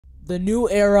The new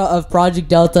era of Project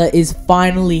Delta is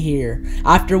finally here.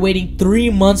 After waiting 3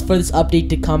 months for this update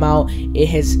to come out, it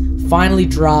has finally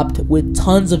dropped with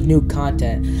tons of new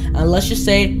content. And let's just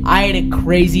say, I had a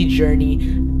crazy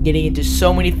journey getting into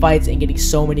so many fights and getting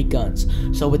so many guns.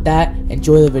 So with that,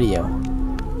 enjoy the video.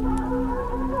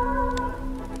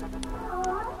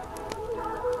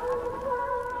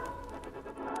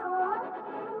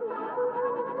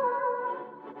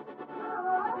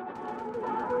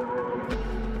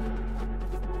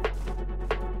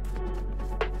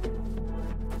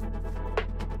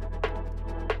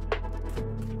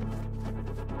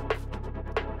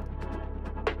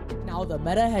 Now the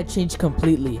meta had changed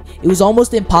completely. It was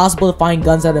almost impossible to find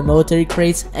guns out of military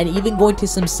crates, and even going to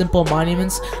some simple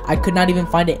monuments, I could not even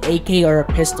find an AK or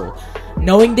a pistol.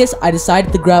 Knowing this, I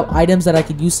decided to grab items that I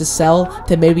could use to sell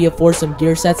to maybe afford some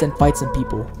gear sets and fight some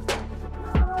people.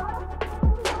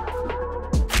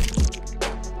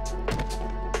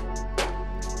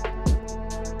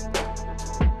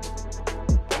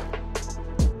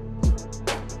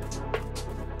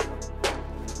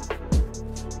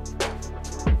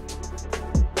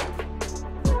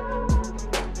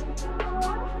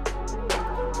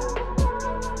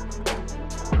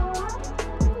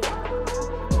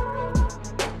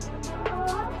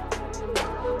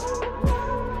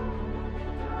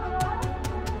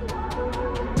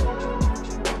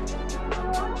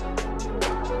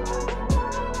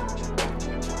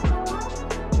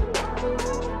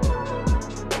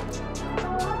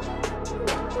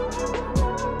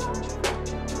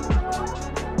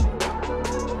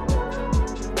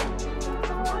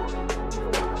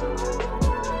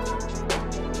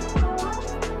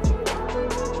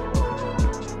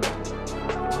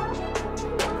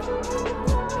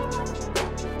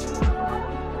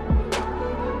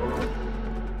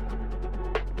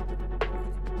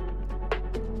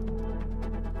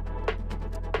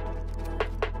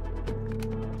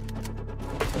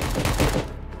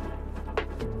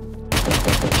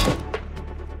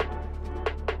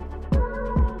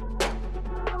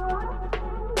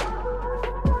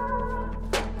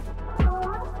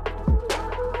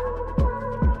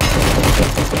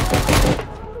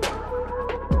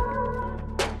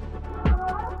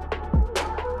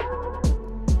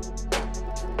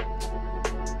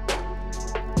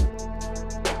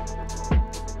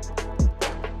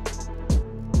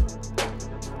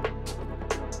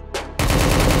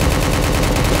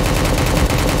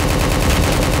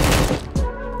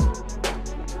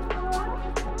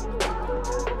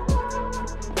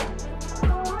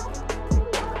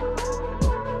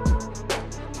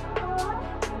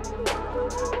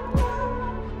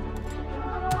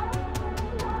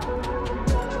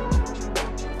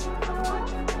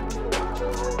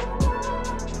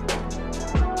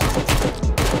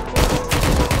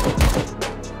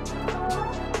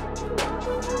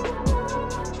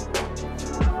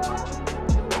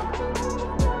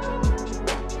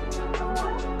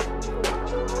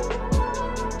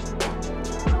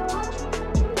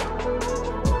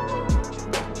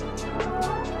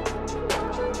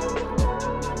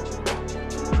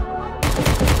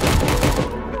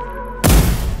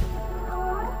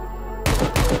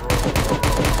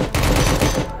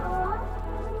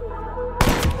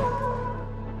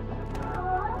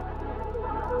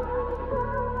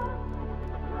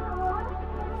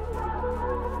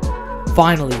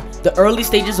 Finally, the early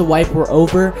stages of wipe were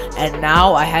over, and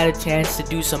now I had a chance to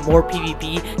do some more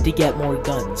PvP to get more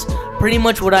guns. Pretty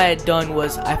much what I had done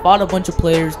was I fought a bunch of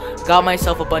players, got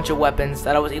myself a bunch of weapons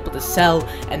that I was able to sell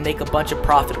and make a bunch of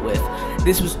profit with.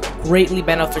 This was greatly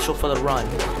beneficial for the run,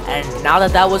 and now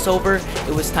that that was over,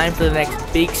 it was time for the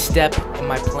next big step in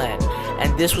my plan,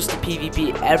 and this was to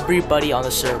PvP everybody on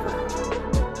the server.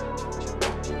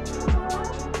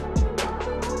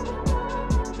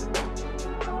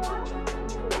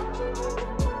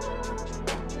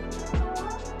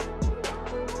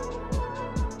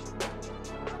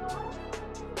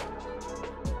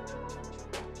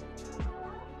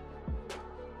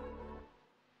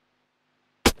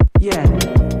 Yeah.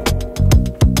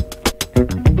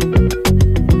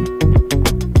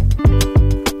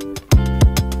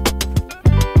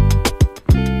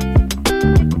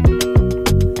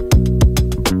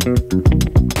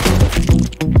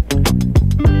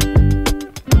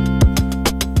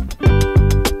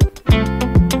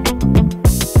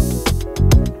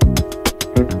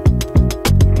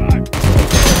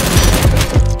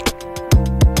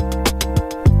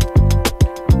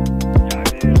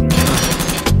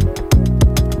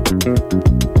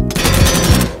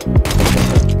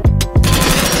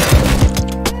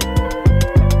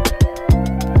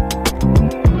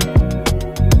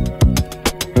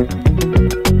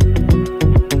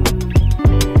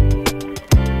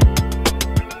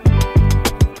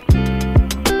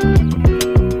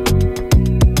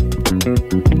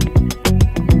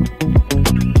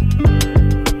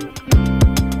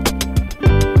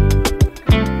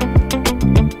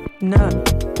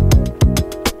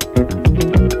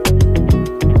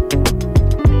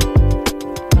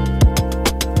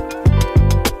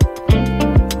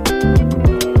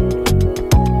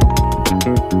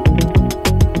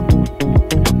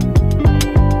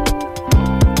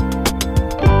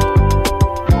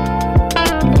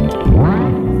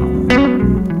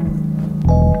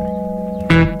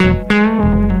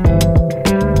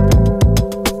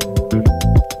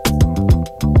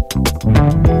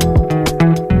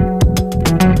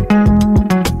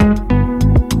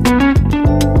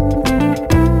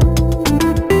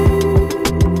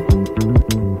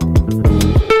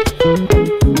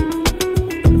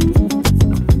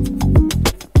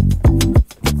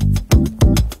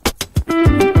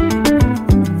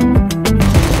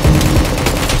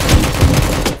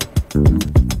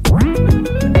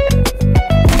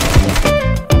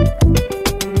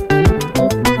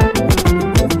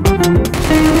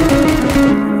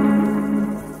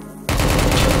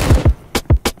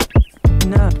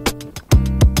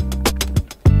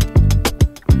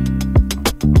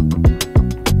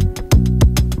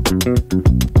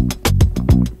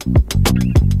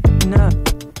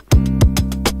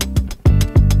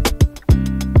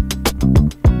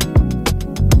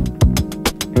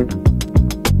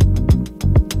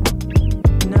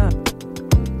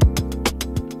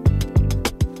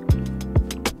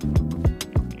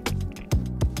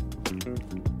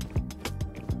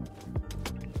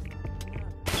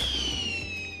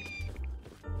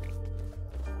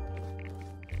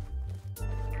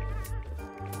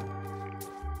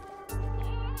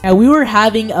 And we were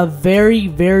having a very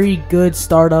good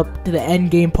startup to the end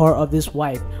game part of this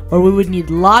wipe, where we would need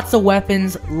lots of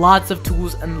weapons, lots of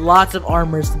tools, and lots of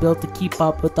armors to be able to keep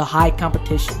up with the high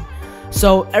competition.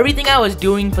 So everything I was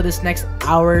doing for this next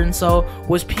hour and so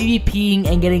was PvPing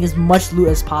and getting as much loot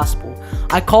as possible.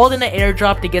 I called in an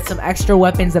airdrop to get some extra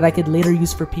weapons that I could later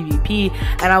use for PvP,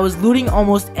 and I was looting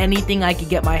almost anything I could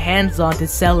get my hands on to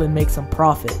sell and make some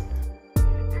profit.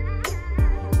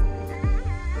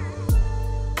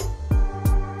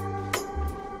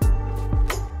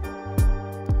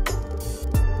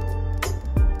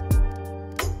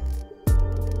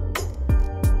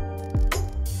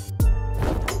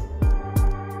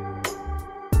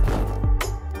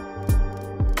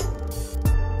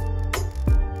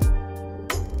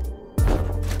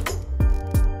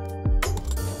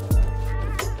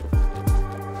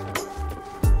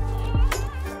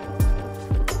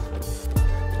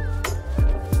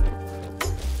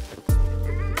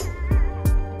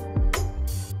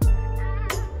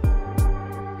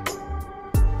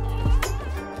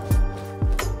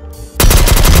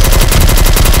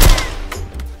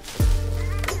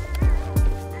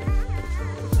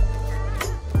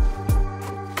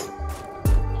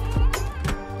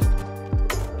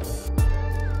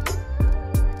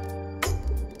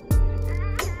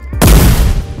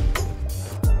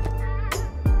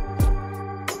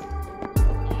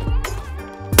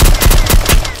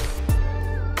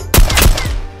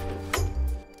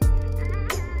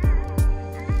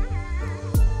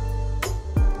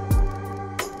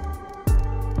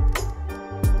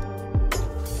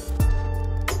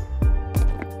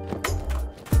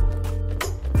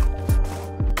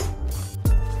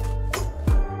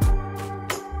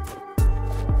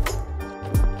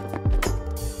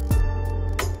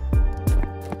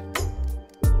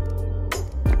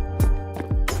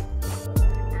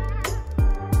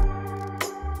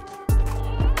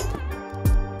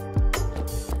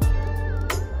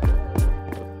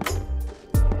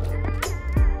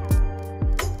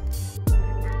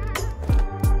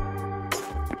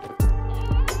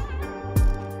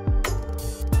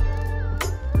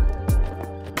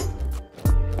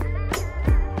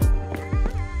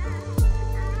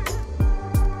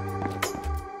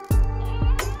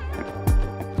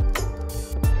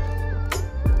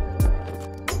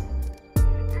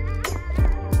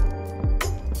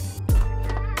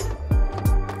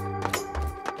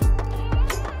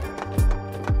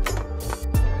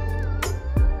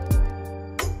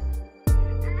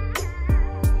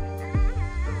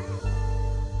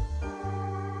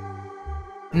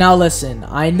 Now listen,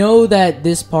 I know that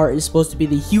this part is supposed to be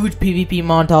the huge PvP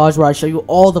montage where I show you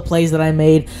all the plays that I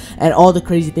made and all the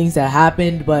crazy things that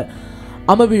happened, but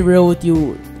I'm gonna be real with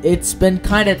you, it's been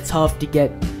kind of tough to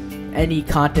get any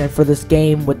content for this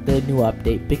game with the new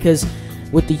update, because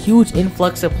with the huge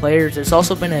influx of players, there's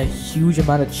also been a huge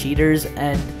amount of cheaters,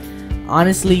 and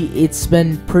honestly, it's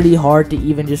been pretty hard to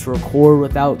even just record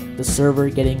without the server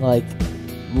getting like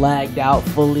lagged out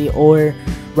fully or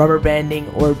rubber banding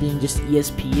or being just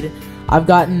ESP'd. I've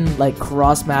gotten like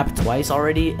cross map twice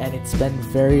already, and it's been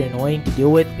very annoying to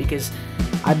deal with because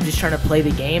I'm just trying to play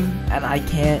the game, and I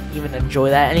can't even enjoy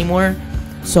that anymore.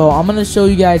 So I'm gonna show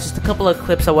you guys just a couple of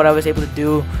clips of what I was able to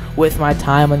do with my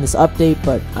time on this update,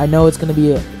 but I know it's gonna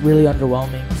be really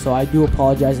underwhelming, so I do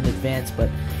apologize in advance, but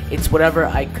it's whatever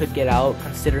I could get out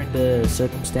considering the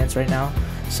circumstance right now.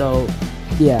 So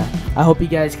yeah, I hope you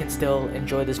guys can still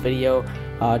enjoy this video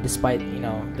despite, you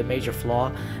know, the major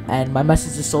flaw. And my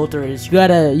message to Solter is you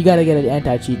gotta get an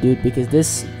anti-cheat, dude, because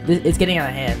this it's getting out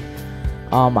of hand.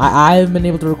 I've been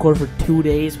able to record for 2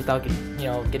 days without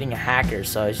getting a hacker,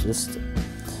 so it's just,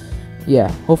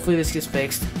 yeah, hopefully this gets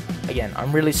fixed. Again,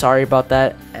 I'm really sorry about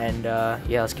that, and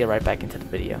yeah, let's get right back into the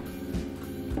video.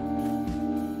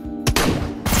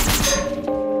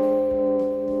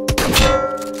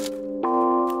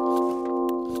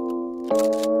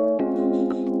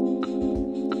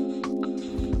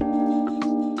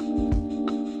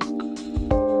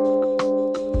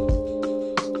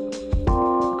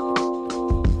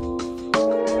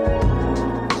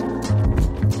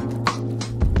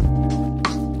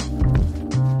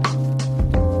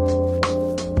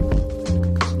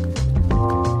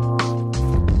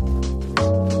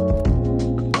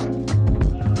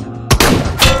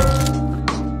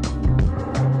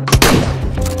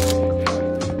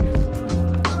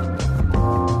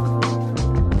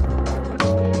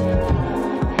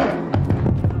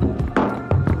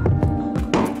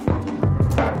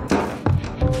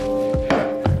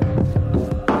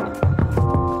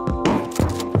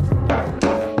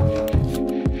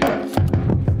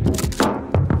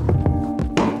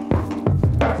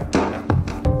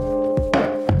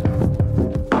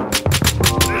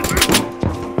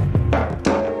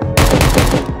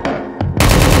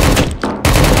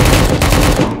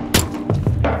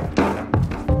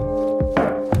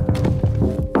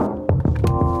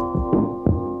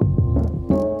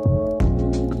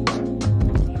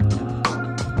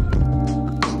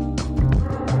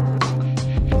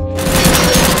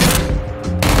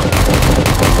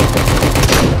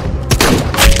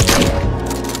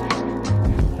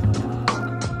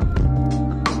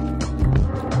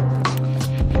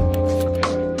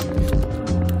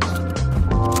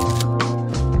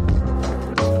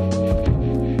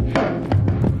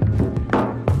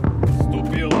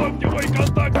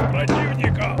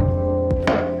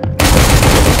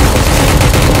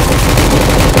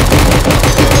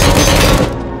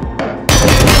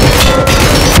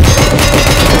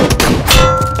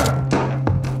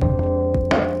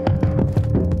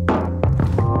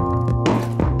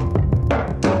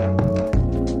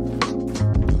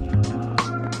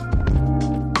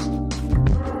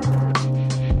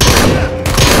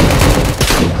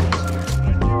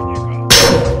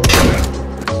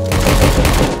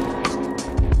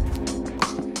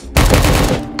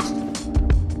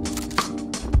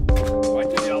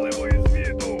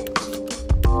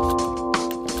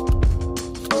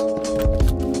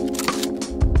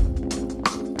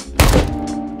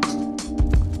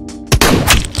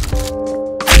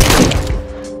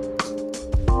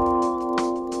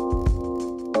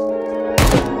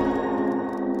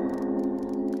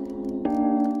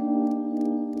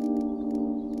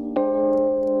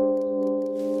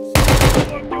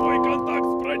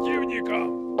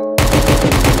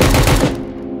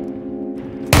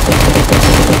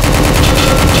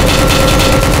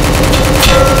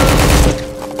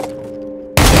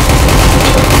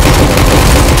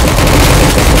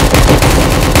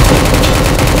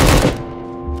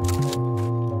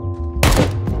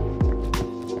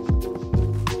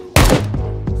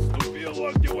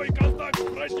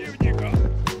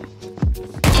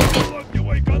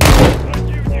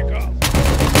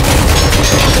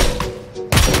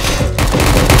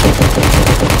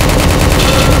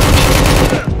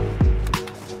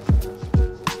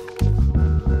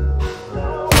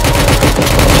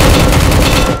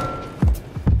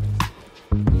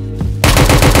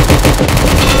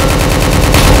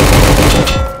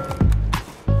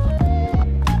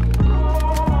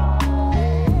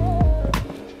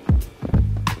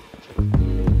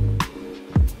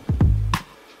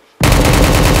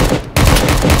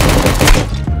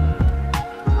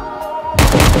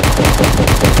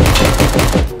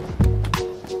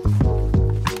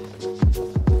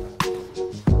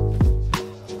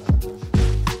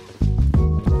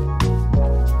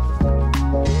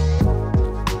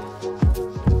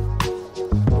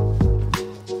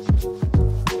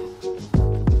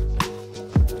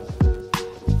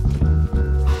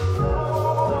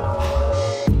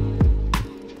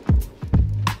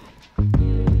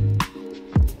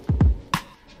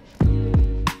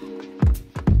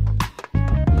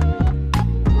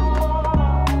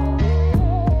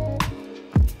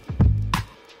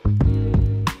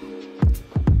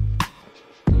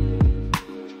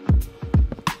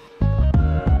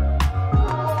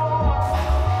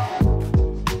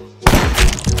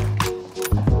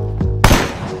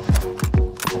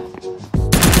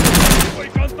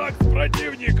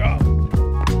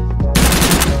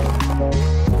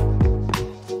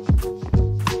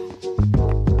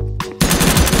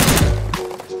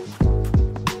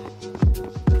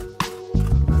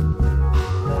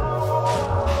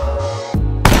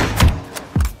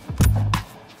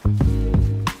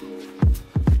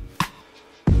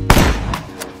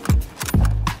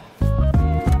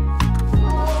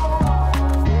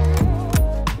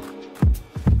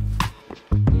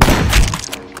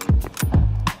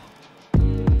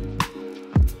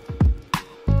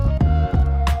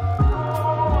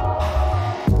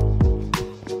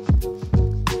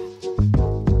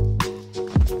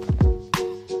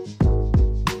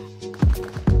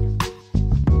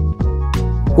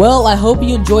 Well, I hope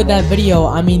you enjoyed that video.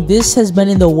 I mean, this has been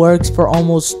in the works for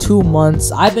almost 2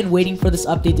 months. I've been waiting for this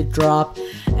update to drop,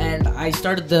 and I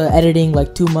started the editing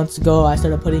like 2 months ago. I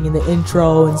started putting in the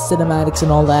intro and cinematics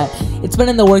and all that. It's been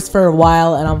in the works for a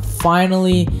while, and I'm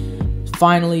finally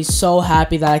so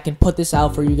happy that I can put this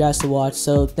out for you guys to watch.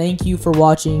 So thank you for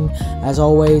watching as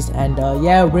always, and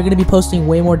yeah, we're gonna be posting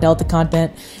way more Delta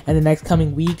content in the next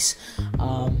coming weeks.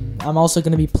 I'm also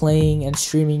gonna be playing and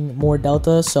streaming more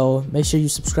Delta, so make sure you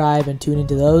subscribe and tune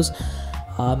into those.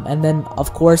 And then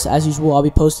of course, as usual, I'll be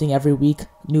posting every week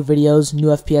new videos, new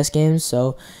FPS games.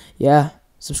 So yeah,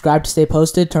 subscribe to stay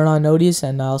posted, turn on notice,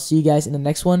 and I'll see you guys in the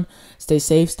next one. Stay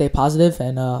safe, stay positive,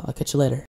 and I'll catch you later.